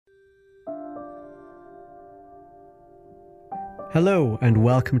Hello and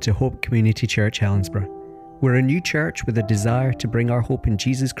welcome to Hope Community Church Helensburgh. We're a new church with a desire to bring our hope in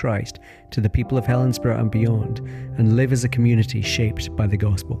Jesus Christ to the people of Helensburgh and beyond, and live as a community shaped by the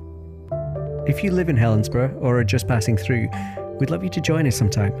gospel. If you live in Helensburgh or are just passing through, we'd love you to join us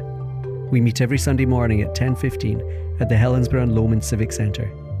sometime. We meet every Sunday morning at 10:15 at the Helensburgh and Lomond Civic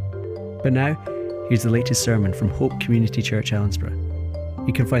Centre. But now, here's the latest sermon from Hope Community Church Helensburgh.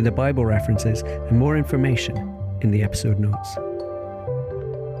 You can find the Bible references and more information in the episode notes.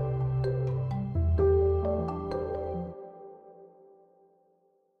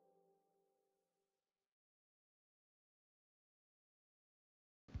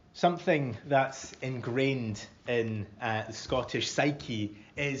 Something that's ingrained in the Scottish psyche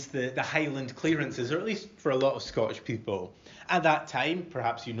is the Highland clearances, or at least for a lot of Scottish people. At that time,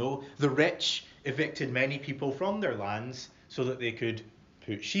 perhaps you know, the rich evicted many people from their lands so that they could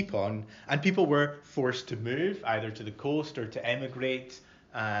put sheep on, and people were forced to move either to the coast or to emigrate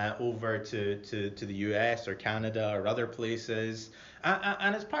over to the US or Canada or other places.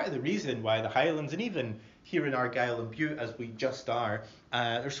 And it's part of the reason why the Highlands, and even here in Argyll and Bute, as we just are,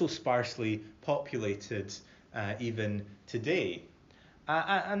 they're so sparsely populated even today.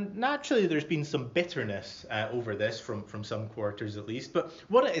 And naturally, there's been some bitterness over this from some quarters at least. But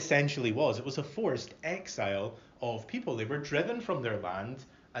what it essentially was, it was a forced exile of people. They were driven from their land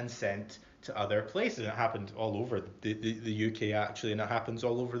and sent to other places. It happened all over the UK, actually, and it happens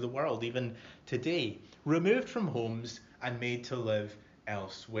all over the world, even today. Removed from homes and made to live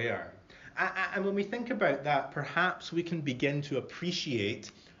elsewhere. And when we think about that, perhaps we can begin to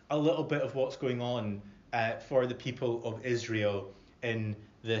appreciate a little bit of what's going on for the people of Israel in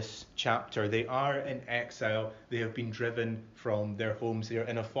this chapter. They are in exile. They have been driven from their homes. They are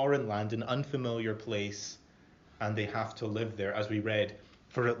in a foreign land, an unfamiliar place, and they have to live there, as we read,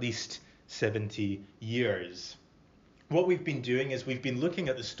 for at least 70 years. What we've been doing is we've been looking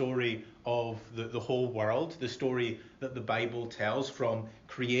at the story of the whole world, the story that the Bible tells from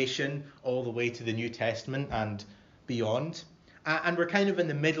creation all the way to the New Testament and beyond. And we're kind of in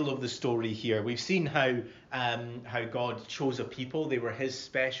the middle of the story here. We've seen how God chose a people. They were his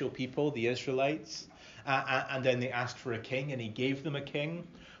special people, the Israelites. And then they asked for a king, and he gave them a king.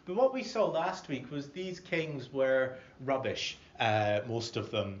 But what we saw last week was these kings were rubbish, most of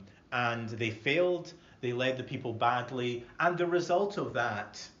them. And they failed. They led the people badly, and the result of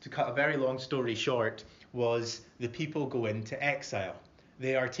that, to cut a very long story short, was the people go into exile.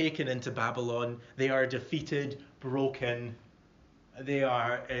 They are taken into Babylon. They are defeated, broken. They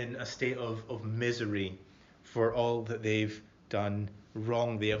are in a state of misery for all that they've done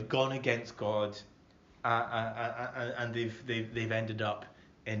wrong. They have gone against God, and they've ended up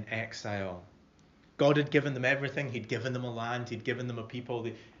in exile. God had given them everything. He'd given them a land. He'd given them a people.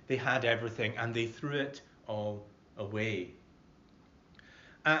 They had everything, and they threw it all away.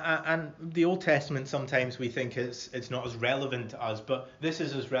 And the Old Testament, sometimes we think it's not as relevant to us, but this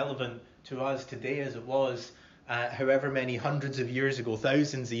is as relevant to us today as it was however many hundreds of years ago,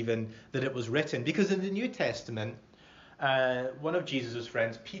 thousands even, that it was written. Because in the New Testament, one of Jesus'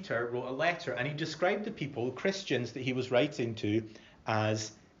 friends, Peter, wrote a letter, and he described the people, Christians that he was writing to,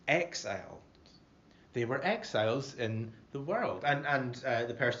 as exiled. They were exiles in the world. And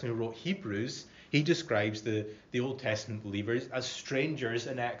the person who wrote Hebrews, he describes the Old Testament believers as strangers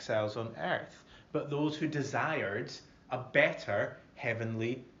and exiles on earth, but those who desired a better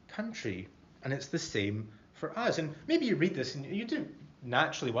heavenly country. And it's the same for us. And maybe you read this and you do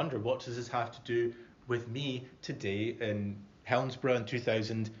naturally wonder, what does this have to do with me today in Helensburgh in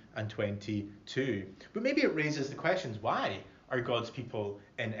 2022? But maybe it raises the questions, why are God's people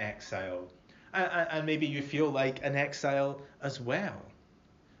in exile? And maybe you feel like an exile as well.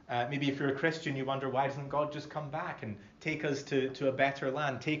 Maybe if you're a Christian, you wonder, why doesn't God just come back and take us to a better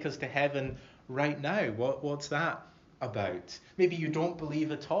land, take us to heaven right now? What's that about? Maybe you don't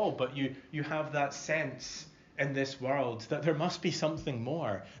believe at all, but you have that sense in this world that there must be something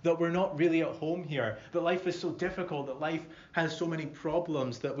more, that we're not really at home here, that life is so difficult, that life has so many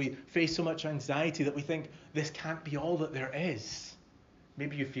problems, that we face so much anxiety, that we think this can't be all that there is.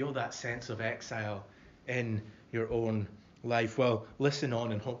 Maybe you feel that sense of exile in your own life. Well, listen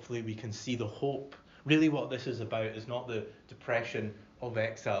on, and hopefully we can see the hope. Really what this is about is not the depression of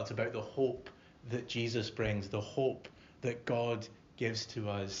exile. It's about the hope that Jesus brings, the hope that God gives to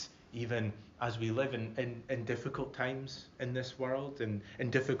us, even as we live in difficult times in this world, and in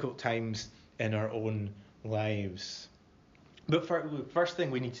difficult times in our own lives. But first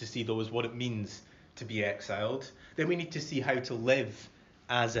thing we need to see, though, is what it means to be exiled. Then we need to see how to live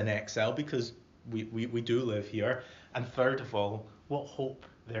as an exile, because we do live here. And third of all, what hope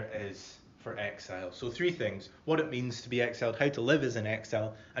there is for exile. So 3 things: what it means to be exiled, how to live as an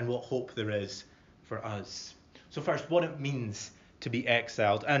exile, and what hope there is for us. So first, what it means to be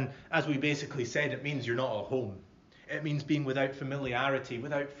exiled. And as we basically said, it means you're not at home. It means being without familiarity,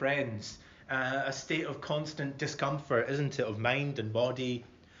 without friends, a state of constant discomfort, isn't it, of mind and body.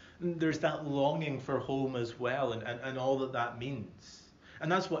 There's that longing for home as well, and all that means.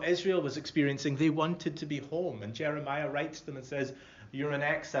 And that's what Israel was experiencing. They wanted to be home. And Jeremiah writes to them and says, you're in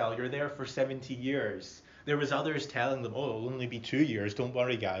exile, you're there for 70 years. There was others telling them, oh, it'll only be 2 years, don't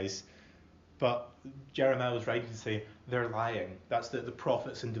worry, guys. But Jeremiah was writing to say, they're lying. That's the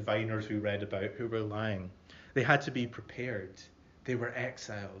prophets and diviners we read about who were lying. They had to be prepared. They were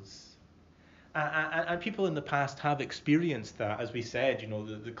exiles. And people in the past have experienced that, as we said,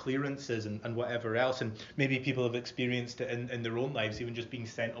 the clearances and whatever else. And maybe people have experienced it in their own lives, even just being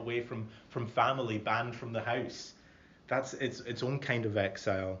sent away from family, banned from the house. That's its own kind of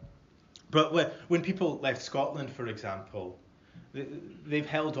exile. But when people left Scotland, for example, they've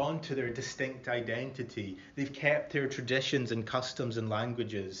held on to their distinct identity. They've kept their traditions and customs and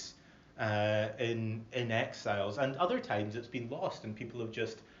languages in exiles. And other times it's been lost and people have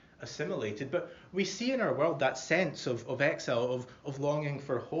just assimilated. But we see in our world that sense of exile, of longing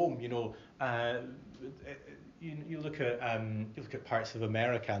for home. You look at parts of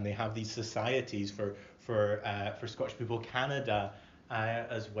America and they have these societies for Scottish people. Canada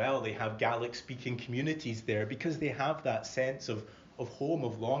as well, they have Gaelic speaking communities there because they have that sense of home,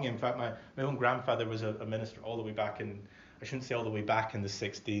 of longing. In fact, my own grandfather was a minister all the way back in, I shouldn't say all the way back in the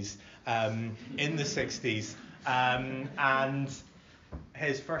 60s, in the 60s, and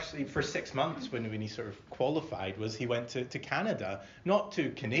his first, for 6 months when he sort of qualified, was he went to Canada, not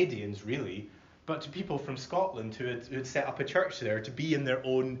to Canadians really, but to people from Scotland who had set up a church there to be in their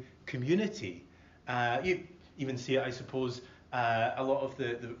own community. You even see it, I suppose, a lot of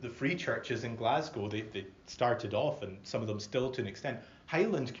the free churches in Glasgow, they started off, and some of them still to an extent,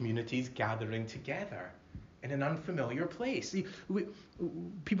 Highland communities gathering together in an unfamiliar place.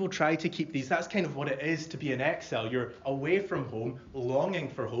 People try to keep these. That's kind of what it is to be in exile. You're away from home, longing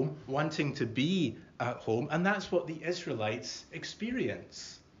for home, wanting to be at home, and that's what the Israelites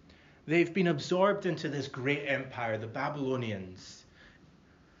experience. They've been absorbed into this great empire, the Babylonians.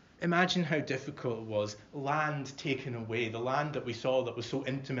 Imagine how difficult it was. Land taken away, the land that we saw that was so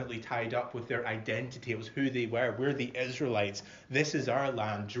intimately tied up with their identity. It was who they were. We're the Israelites. This is our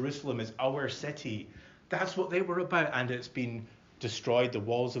land. Jerusalem is our city. That's what they were about, and it's been destroyed. The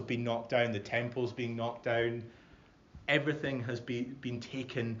walls have been knocked down, the temple's being knocked down. Everything has been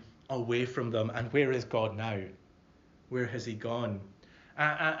taken away from them. And where is God now? Where has he gone?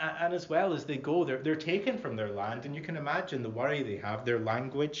 And as well as they go, they're taken from their land, and you can imagine the worry they have. Their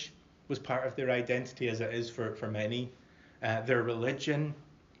language was part of their identity, as it is for many. Their religion,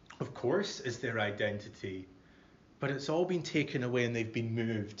 of course, is their identity. But it's all been taken away and they've been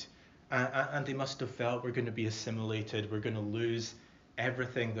moved. And they must have felt, we're going to be assimilated, we're going to lose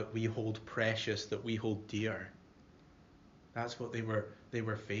everything that we hold precious, that we hold dear. That's what they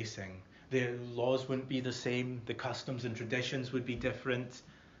were facing. The laws wouldn't be the same, the customs and traditions would be different.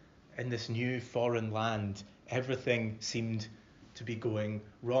 In this new foreign land, everything seemed to be going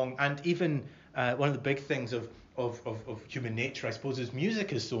wrong. And even one of the big things of human nature, I suppose, is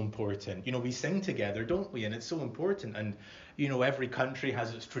music is so important. We sing together, don't we? And it's so important. And every country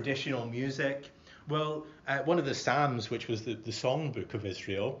has its traditional music. Well, one of the Psalms, which was the songbook of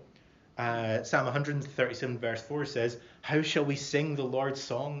Israel, Psalm 137 verse 4 says, how shall we sing the Lord's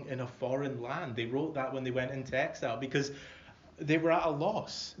song in a foreign land? They wrote that when they went into exile because they were at a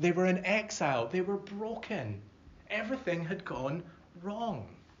loss. They were in exile. They were broken. Everything had gone wrong.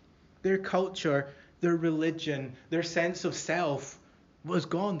 Their culture, their religion, their sense of self was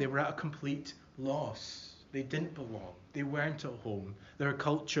gone. They were at a complete loss. They didn't belong. They weren't at home. Their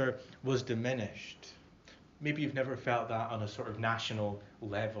culture was diminished. Maybe you've never felt that on a sort of national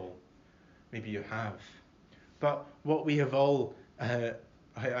level. Maybe you have. But what we have all,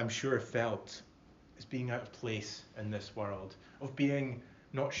 I'm sure, felt is being out of place in this world, of being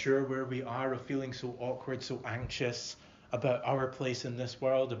not sure where we are, of feeling so awkward, so anxious about our place in this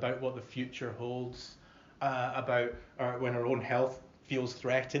world, about what the future holds, about when our own health feels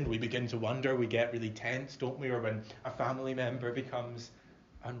threatened, we begin to wonder, we get really tense, don't we? Or when a family member becomes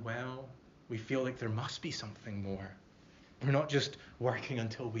unwell, we feel like there must be something more. We're not just working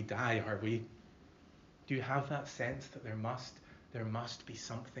until we die, are we? Do you have that sense that there must be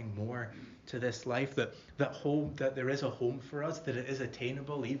something more to this life, that there is a home for us, that it is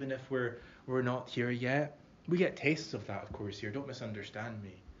attainable even if we're not here yet? We get tastes of that, of course, here. Don't misunderstand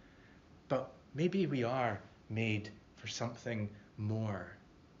me. But maybe we are made for something more.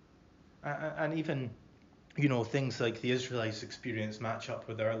 And even, things like the Israelites' experience match up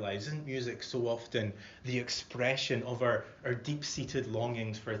with our lives. Isn't music so often the expression of our deep-seated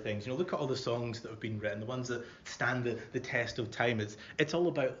longings for things? Look at all the songs that have been written, the ones that stand the test of time. It's all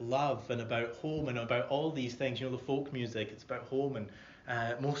about love and about home and about all these things. The folk music, it's about home,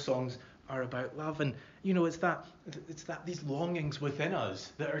 and most songs are about love. And it's that these longings within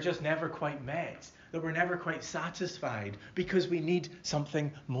us that are just never quite met, that we're never quite satisfied because we need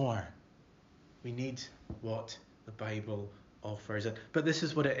something more. We need what the Bible offers. But this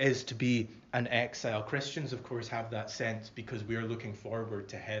is what it is to be an exile. Christians, of course, have that sense because we are looking forward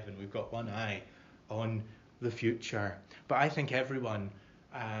to heaven. We've got one eye on the future. But I think everyone,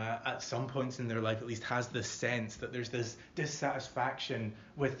 at some points in their life at least, has this sense that there's this dissatisfaction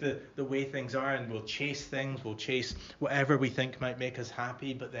with the way things are, and we'll chase things, we'll chase whatever we think might make us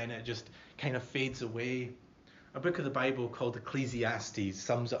happy, but then it just kind of fades away. A book of the Bible called Ecclesiastes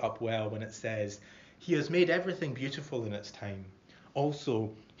sums it up well when it says, "He has made everything beautiful in its time.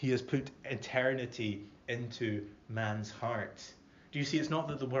 Also, he has put eternity into man's heart." Do you see, it's not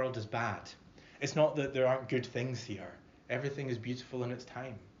that the world is bad. It's not that there aren't good things here. Everything is beautiful in its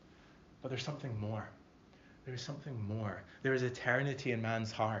time. But there's something more. There is something more. There is eternity in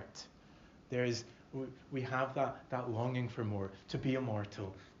man's heart. We have that longing for more, to be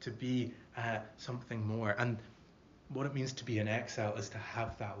immortal, to be something more. And what it means to be an exile is to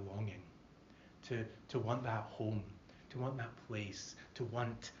have that longing, to want that home, to want that place, to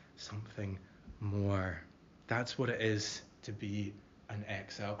want something more. That's what it is to be an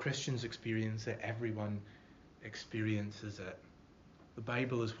exile. Christians experience it. Everyone experiences it. The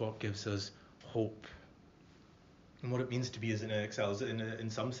Bible is what gives us hope. And what it means to be as an exile is, in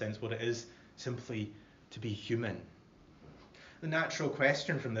some sense, what it is simply to be human. The natural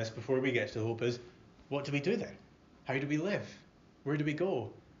question from this, before we get to hope, is what do we do then? How do we live? Where do we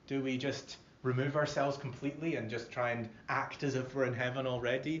go? Do we just remove ourselves completely and just try and act as if we're in heaven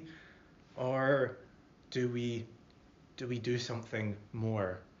already? Or do we do something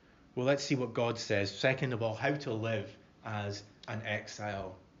more? Well, let's see what God says. Second of all, how to live as an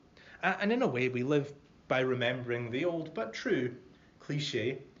exile. And in a way, we live by remembering the old but true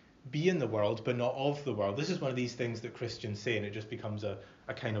cliche, be in the world but not of the world. This is one of these things that Christians say, and it just becomes a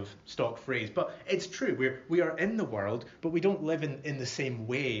kind of stock phrase. But it's true. We are in the world, but we don't live in the same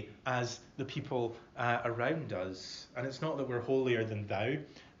way as the people around us. And it's not that we're holier than thou,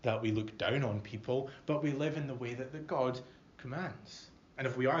 that we look down on people, but we live in the way that God commands. And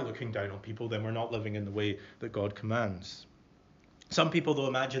if we are looking down on people, then we're not living in the way that God commands. Some people, though,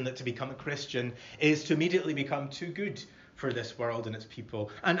 imagine that to become a Christian is to immediately become too good for this world and its people.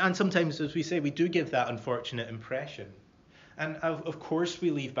 And sometimes, as we say, we do give that unfortunate impression. And of course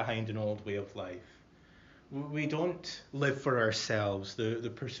we leave behind an old way of life. We don't live for ourselves,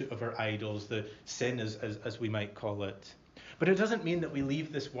 the pursuit of our idols, the sin as we might call it. But it doesn't mean that we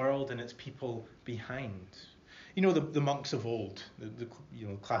leave this world and its people behind. The monks of old, the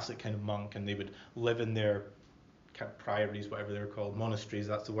classic kind of monk, and they would live in their priories, whatever they're called, monasteries,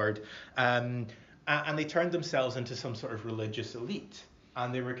 that's the word. And they turned themselves into some sort of religious elite.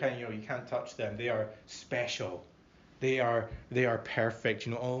 And they were kind of, you can't touch them. They are special. They are perfect,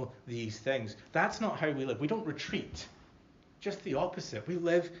 all these things. That's not how we live. We don't retreat. Just the opposite. We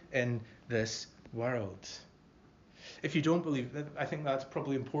live in this world. If you don't believe that, I think that's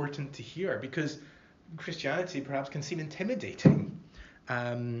probably important to hear, because Christianity perhaps can seem intimidating.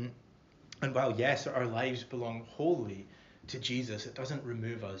 And while, yes, our lives belong wholly to Jesus, it doesn't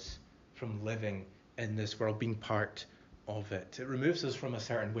remove us from living in this world, being part of it. It removes us from a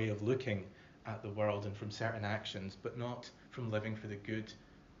certain way of looking at the world and from certain actions, but not from living for the good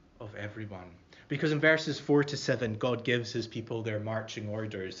of everyone. Because in verses 4 to 7, God gives his people their marching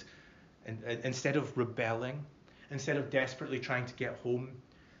orders. And instead of rebelling, instead of desperately trying to get home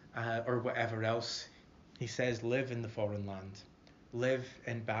or whatever else, he says, live in the foreign land. Live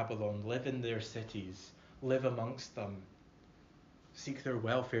in Babylon. Live in their cities. Live amongst them. Seek their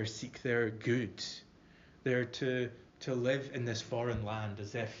welfare. Seek their good. They're to live in this foreign land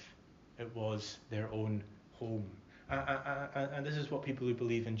as if it was their own home. And this is what people who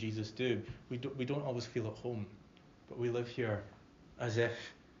believe in Jesus do. We don't always feel at home, but we live here as if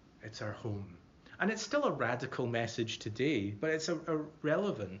it's our home. And it's still a radical message today, but it's a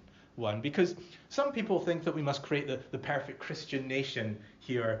relevant one, because some people think that we must create the perfect Christian nation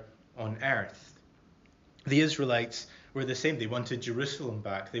here on earth. The Israelites were the same. They wanted Jerusalem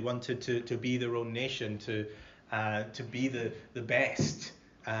back. They wanted to be their own nation, to be the best.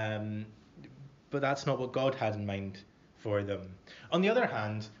 But that's not what God had in mind for them. On the other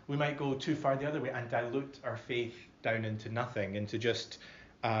hand, we might go too far the other way and dilute our faith down into nothing, into just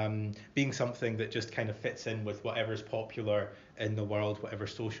being something that just kind of fits in with whatever's popular in the world, whatever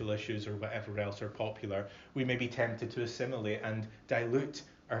social issues or whatever else are popular, we may be tempted to assimilate and dilute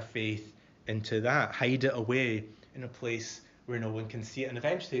our faith into that, hide it away in a place where no one can see it, and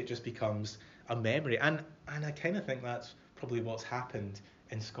eventually it just becomes a memory. And I kind of think that's probably what's happened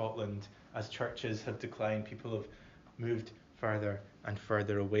in Scotland as churches have declined. People have moved further and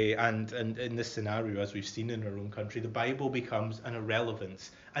further away, and in this scenario, as we've seen in our own country, the Bible becomes an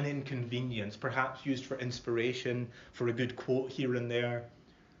irrelevance, an inconvenience, perhaps used for inspiration, for a good quote here and there,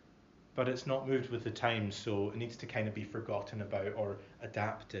 but it's not moved with the times, so it needs to kind of be forgotten about or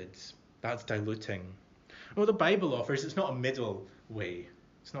adapted. That's diluting. What the Bible offers, it's not a middle way.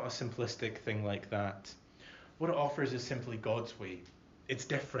 It's not a simplistic thing like that. What it offers is simply God's way. It's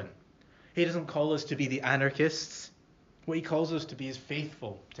different. He doesn't call us to be the anarchists. What he calls us to be is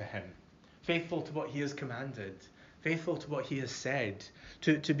faithful to him, faithful to what he has commanded, faithful to what he has said,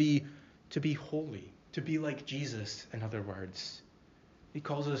 to be holy, to be like Jesus, in other words. He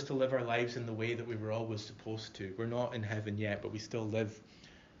calls us to live our lives in the way that we were always supposed to. We're not in heaven yet, but we still live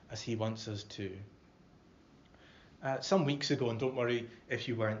as he wants us to. Some weeks ago, and don't worry if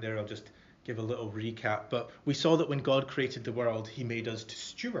you weren't there, I'll just give a little recap, but we saw that when God created the world, he made us to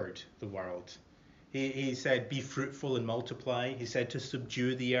steward the world. He said, be fruitful and multiply. He said to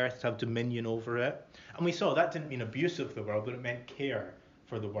subdue the earth, to have dominion over it. And we saw that didn't mean abuse of the world, but it meant care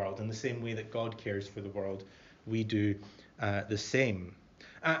for the world. In the same way that God cares for the world, we do the same.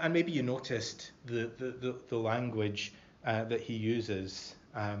 And maybe you noticed the language that he uses.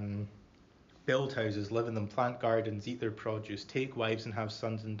 Build houses, live in them, plant gardens, eat their produce, take wives and have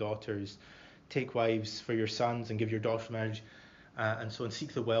sons and daughters, take wives for your sons and give your daughters marriage, and so on,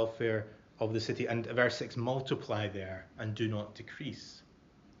 seek the welfare of the city. And verse 6, multiply there and do not decrease.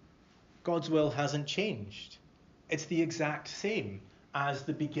 God's will hasn't changed. It's the exact same as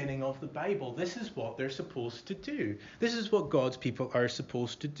the beginning of the Bible. This is what they're supposed to do. This is what God's people are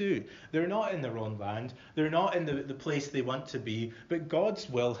supposed to do. They're not in their own land. They're not in the place they want to be, but God's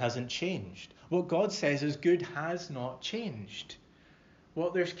will hasn't changed. What God says is good has not changed.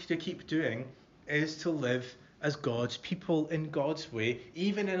 What they're to keep doing is to live as God's people in God's way,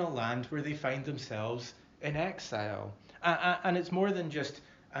 even in a land where they find themselves in exile. And it's more than just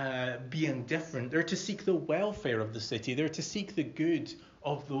being different. They're to seek the welfare of the city. They're to seek the good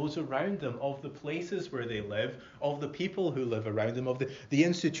of those around them, of the places where they live, of the people who live around them, of the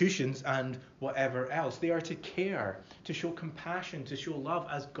institutions and whatever else. They are to care, to show compassion, to show love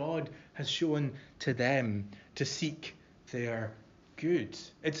as God has shown to them, to seek their good.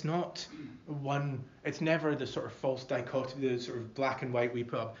 It's not one, it's never the sort of false dichotomy, the sort of black and white we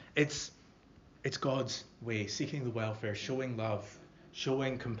put up. It's God's way, seeking the welfare, showing love,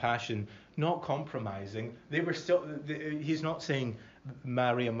 showing compassion, not compromising. He's not saying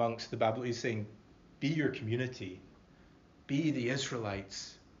marry amongst the Babylonians. He's saying be your community, be the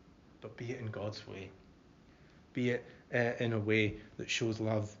Israelites, but be it in God's way. Be it in a way that shows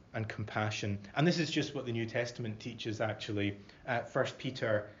love and compassion. And this is just what the New Testament teaches, actually. 1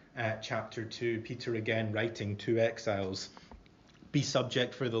 Peter chapter 2, Peter again writing to exiles. Be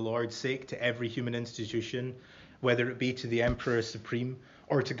subject for the Lord's sake to every human institution, whether it be to the emperor supreme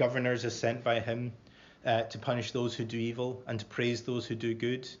or to governors as sent by him, to punish those who do evil and to praise those who do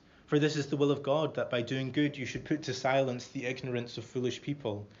good. For this is the will of God, that by doing good you should put to silence the ignorance of foolish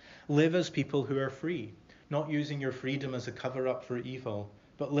people. Live as people who are free, not using your freedom as a cover-up for evil,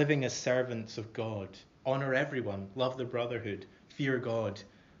 but living as servants of God. Honor everyone, love the brotherhood, fear God,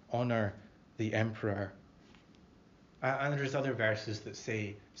 honor the emperor. And there's other verses that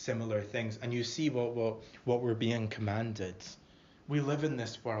say similar things, and you see what we're being commanded. We live in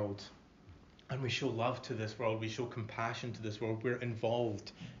this world, and we show love to this world. We show compassion to this world. We're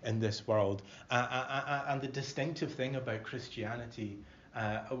involved in this world. And the distinctive thing about Christianity,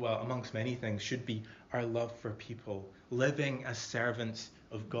 amongst many things, should be our love for people, living as servants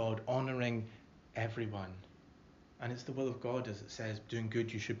of God, honouring everyone. And it's the will of God, as it says, doing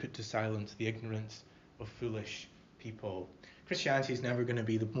good you should put to silence the ignorance of foolish people. Christianity is never going to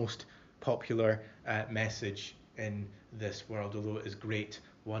be the most popular message in this world, although it is great,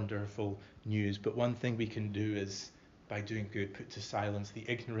 wonderful news. But one thing we can do is, by doing good, put to silence the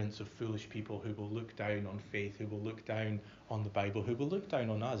ignorance of foolish people who will look down on faith, who will look down on the Bible, who will look down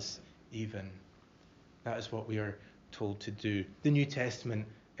on us even. That is what we are told to do. The New Testament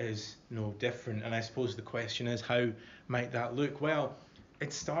is no different. And I suppose the question is, how might that look? Well,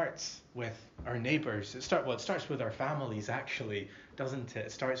 it starts with our neighbours. It starts with our families, actually, doesn't it?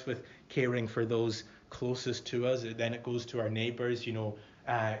 It starts with caring for those closest to us. Then it goes to our neighbours.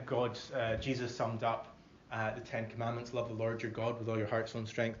 Jesus summed up the Ten Commandments, love the Lord your God with all your heart, soul, and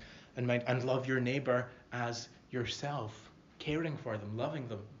strength and mind, and love your neighbour as yourself, caring for them, loving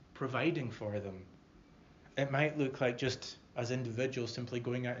them, providing for them. It might look like just as individuals simply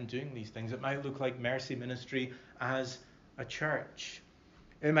going out and doing these things. It might look like mercy ministry as a church.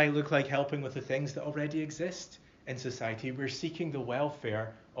 It might look like helping with the things that already exist in society. We're seeking the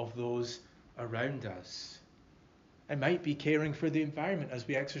welfare of those around us. It might be caring for the environment as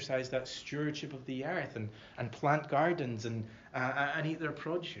we exercise that stewardship of the earth and plant gardens and eat their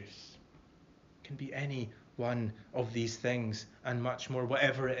produce. It can be any one of these things and much more.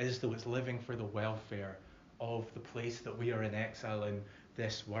 Whatever it is, though, it's living for the welfare of the place that we are in exile in,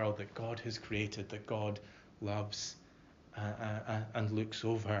 this world that God has created, that God loves and looks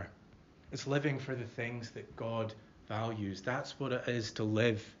over. It's living for the things that God values. That's what it is to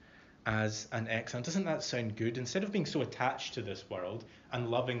live as an exile. Doesn't that sound good? Instead of being so attached to this world and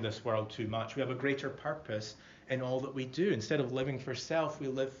loving this world too much, we have a greater purpose in all that we do. Instead of living for self, we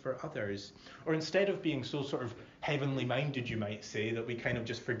live for others. Or instead of being so sort of heavenly minded, you might say, that we kind of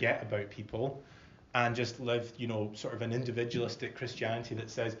just forget about people and just live, sort of an individualistic Christianity that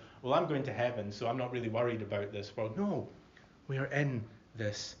says, well, I'm going to heaven, so I'm not really worried about this world. No, we are in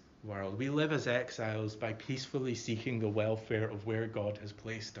this world. We live as exiles by peacefully seeking the welfare of where God has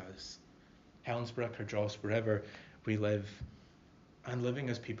placed us. Helensburgh, Cardross, wherever we live, and living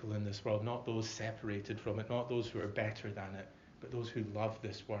as people in this world, not those separated from it, not those who are better than it, but those who love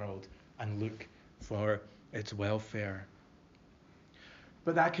this world and look for its welfare.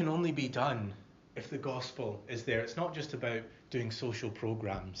 But that can only be done if the gospel is there. It's not just about doing social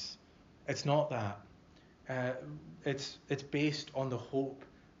programs. It's not that. It's based on the hope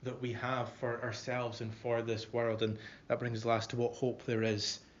that we have for ourselves and for this world. And that brings us last to what hope there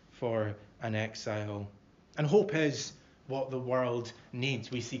is for an exile. And hope is what the world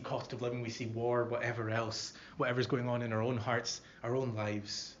needs. We see cost of living, we see war, whatever else, whatever's going on in our own hearts, our own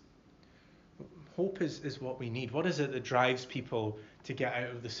lives. Hope is what we need. What is it that drives people to get out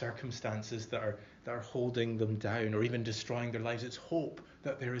of the circumstances that are holding them down or even destroying their lives? It's hope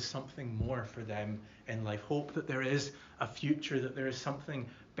that there is something more for them in life. Hope that there is a future, that there is something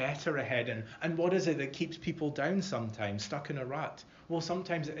better ahead. And what is it that keeps people down sometimes, stuck in a rut? Well,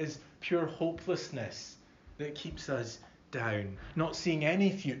 sometimes it is pure hopelessness that keeps us down. Not seeing any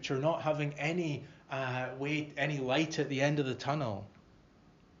future, not having any any light at the end of the tunnel.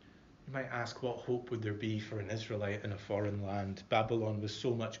 You might ask, what hope would there be for an Israelite in a foreign land? Babylon was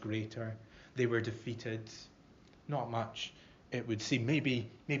so much greater. They were defeated. Not much, it would seem. Maybe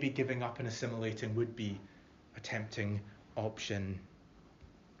giving up and assimilating would be a tempting option.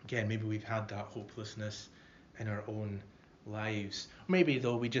 Again, maybe we've had that hopelessness in our own lives. Maybe,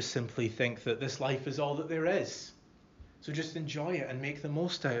 though, we just simply think that this life is all that there is. So just enjoy it and make the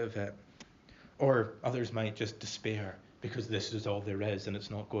most out of it. Or others might just despair because this is all there is and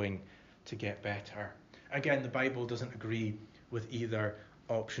it's not going to get better. Again, the Bible doesn't agree with either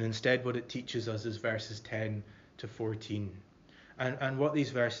option. Instead, what it teaches us is verses 10 to 14. And what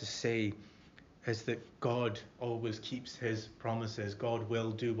these verses say is that God always keeps his promises. God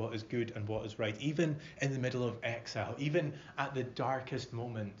will do what is good and what is right, even in the middle of exile, even at the darkest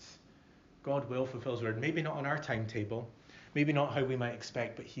moments. God will fulfill his word. Maybe not on our timetable, maybe not how we might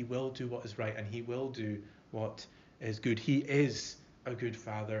expect, but he will do what is right and he will do what is good. He is a good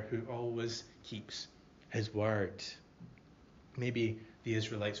father who always keeps his word. Maybe the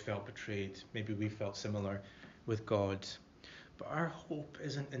Israelites felt betrayed. Maybe we felt similar with God. But our hope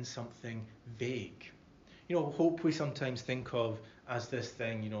isn't in something vague. Hope we sometimes think of as this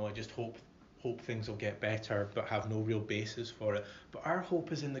thing, I just hope things will get better, but have no real basis for it. But our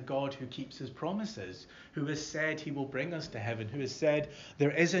hope is in the God who keeps his promises, who has said he will bring us to heaven, who has said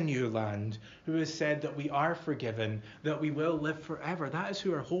there is a new land, who has said that we are forgiven, that we will live forever. That is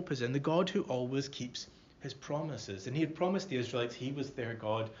who our hope is in, the God who always keeps his promises. And he had promised the Israelites he was their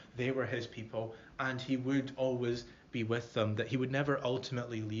God, they were his people, and he would always be with them, that he would never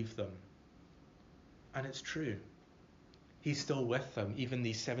ultimately leave them. And it's true. He's still with them. Even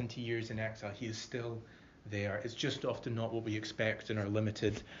these 70 years in exile, he is still there. It's just often not what we expect in our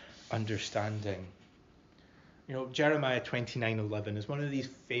limited understanding. Jeremiah 29:11 is one of these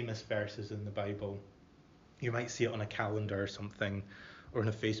famous verses in the Bible. You might see it on a calendar or something, or in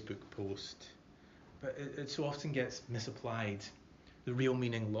a Facebook post. But it so often gets misapplied. The real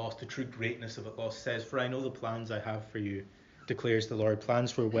meaning lost, the true greatness of it lost. Says, "For I know the plans I have for you, declares the Lord,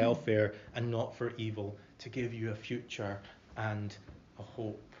 plans for welfare and not for evil, to give you a future and a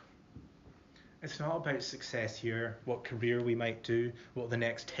hope." It's not about success here, what career we might do, what the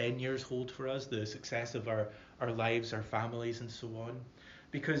next 10 years hold for us, the success of our lives, our families, and so on.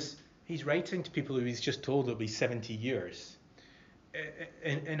 Because He's writing to people who he's just told it'll be 70 years.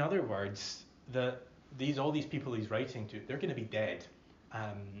 In other words, all these people he's writing to, they're going to be dead.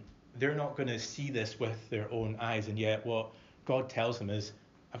 They're not going to see this with their own eyes, and yet what God tells them is,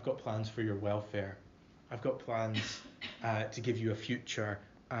 I've got plans for your welfare. I've got plans to give you a future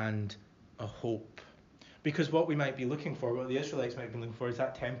and a hope. Because what we might be looking for, what the Israelites might be looking for, is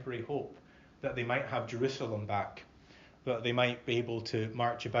that temporary hope, that they might have Jerusalem back, that they might be able to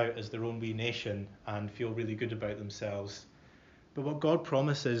march about as their own wee nation and feel really good about themselves. But what God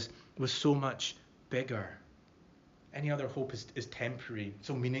promises was so much bigger. Any other hope is temporary,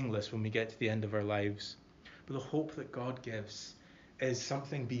 so meaningless when we get to the end of our lives. But the hope that God gives is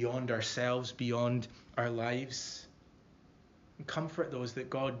something beyond ourselves, beyond our lives. And comfort those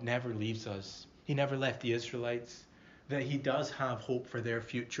that God never leaves us. He never left the Israelites. That he does have hope for their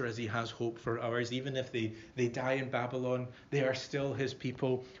future as he has hope for ours. Even if they die in Babylon, they are still his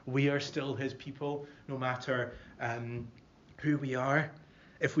people. We are still his people, no matter who we are.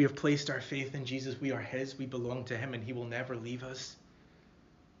 If we have placed our faith in Jesus, we are his. We belong to him, and he will never leave us.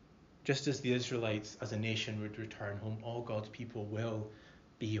 Just as the Israelites as a nation would return home, all God's people will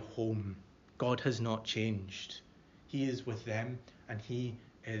be home. God has not changed. He is with them, and he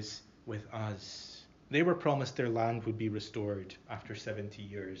is with us. They were promised their land would be restored after 70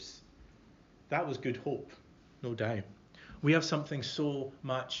 years. That was good hope, no doubt. We have something so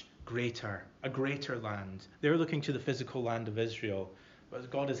much greater, a greater land. They're looking to the physical land of Israel, but as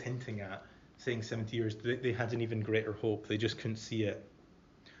God is hinting at, saying 70 years, they had an even greater hope. They just couldn't see it.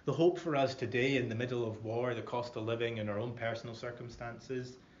 The hope for us today in the middle of war, the cost of living, and our own personal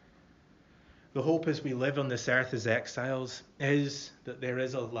circumstances, the hope as we live on this earth as exiles is that there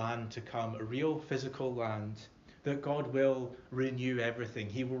is a land to come, a real physical land, that God will renew everything.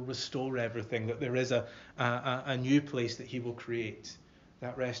 He will restore everything, that there is a new place that he will create,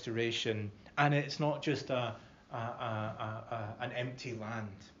 that restoration. And it's not just an empty land,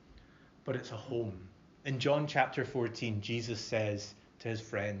 but it's a home. In John chapter 14, Jesus says to his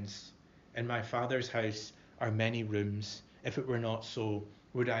friends, "In my Father's house are many rooms. If it were not so,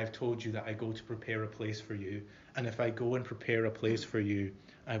 would I have told you that I go to prepare a place for you? And if I go and prepare a place for you,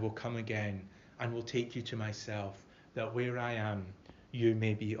 I will come again and will take you to myself, that where I am, you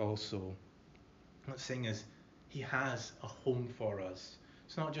may be also." What's saying is, he has a home for us.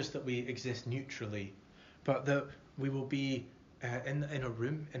 It's not just that we exist neutrally, but that we will be in a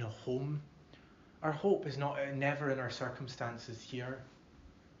room, in a home. Our hope is never in our circumstances here.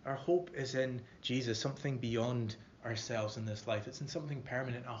 Our hope is in Jesus, something beyond ourselves in this life. It's in something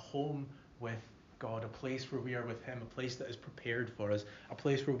permanent, a home with God, a place where we are with him, a place that is prepared for us, a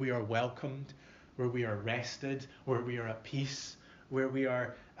place where we are welcomed, where we are rested, where we are at peace, where we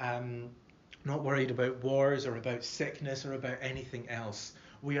are not worried about wars or about sickness or about anything else.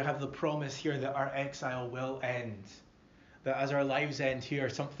 We have the promise here that our exile will end, that as our lives end here,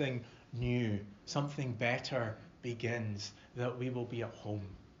 something new, something better begins, that we will be at home,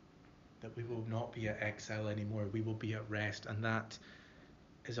 that we will not be at exile anymore, we will be at rest, and that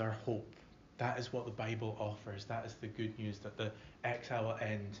is our hope. That is what the Bible offers. That is the good news, that the exile will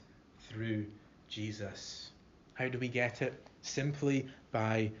end through Jesus. How do we get it? Simply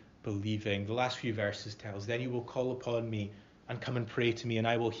by believing. The last few verses tell us, "Then you will call upon me and come and pray to me, and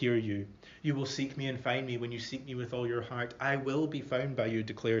I will hear you. You will seek me and find me when you seek me with all your heart. I will be found by you,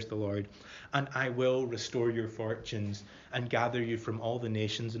 declares the Lord, and I will restore your fortunes and gather you from all the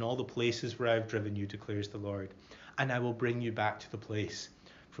nations and all the places where I have driven you, declares the Lord, and I will bring you back to the place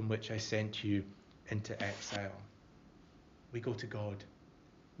from which I sent you into exile." We go to God.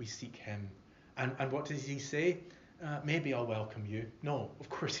 We seek him. And what does he say? Maybe I'll welcome you. No, of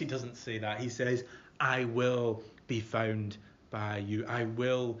course he doesn't say that. He says, I will be found by you. I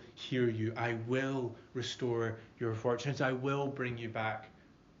will hear you. I will restore your fortunes. I will bring you back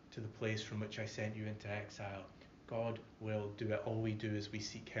to the place from which I sent you into exile. God will do it. All we do is we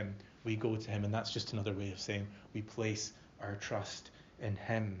seek him. We go to him. And that's just another way of saying we place our trust in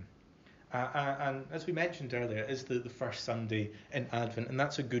him. And as we mentioned earlier, it is the first Sunday in Advent. And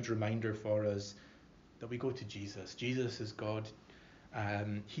that's a good reminder for us that we go to Jesus. Jesus is God.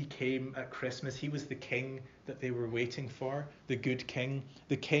 He came at Christmas. He was the king that they were waiting for, the good king,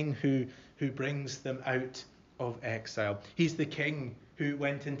 the king who brings them out of exile. He's the king who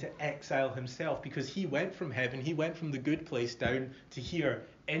went into exile himself, because he went from heaven, he went from the good place down to here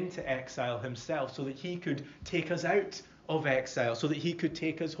into exile himself, so that he could take us out of exile, so that he could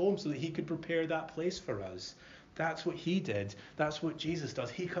take us home, so that he could prepare that place for us. That's what he did. That's what Jesus does.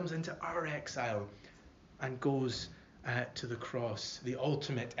 He comes into our exile and goes to the cross, the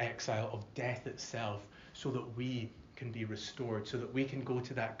ultimate exile of death itself, so that we can be restored, so that we can go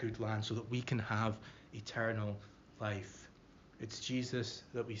to that good land, so that we can have eternal life. It's Jesus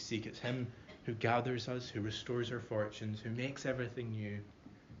that we seek. It's him who gathers us, who restores our fortunes, who makes everything new,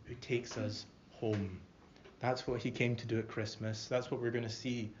 who takes us home. That's what he came to do at Christmas. That's what we're going to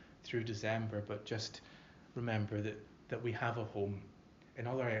see through December. But just remember that we have a home. In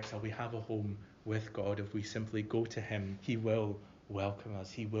all our exile, we have a home with God. If we simply go to him, he will welcome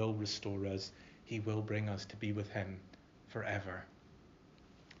us. He will restore us. He will bring us to be with him forever.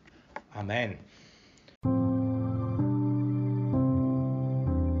 Amen.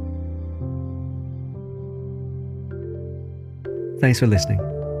 Thanks for listening.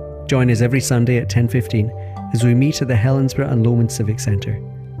 Join us every Sunday at 10:15 as we meet at the Helensburgh and Lomond Civic Centre.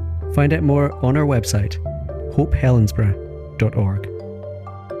 Find out more on our website, hopehelensburgh.org.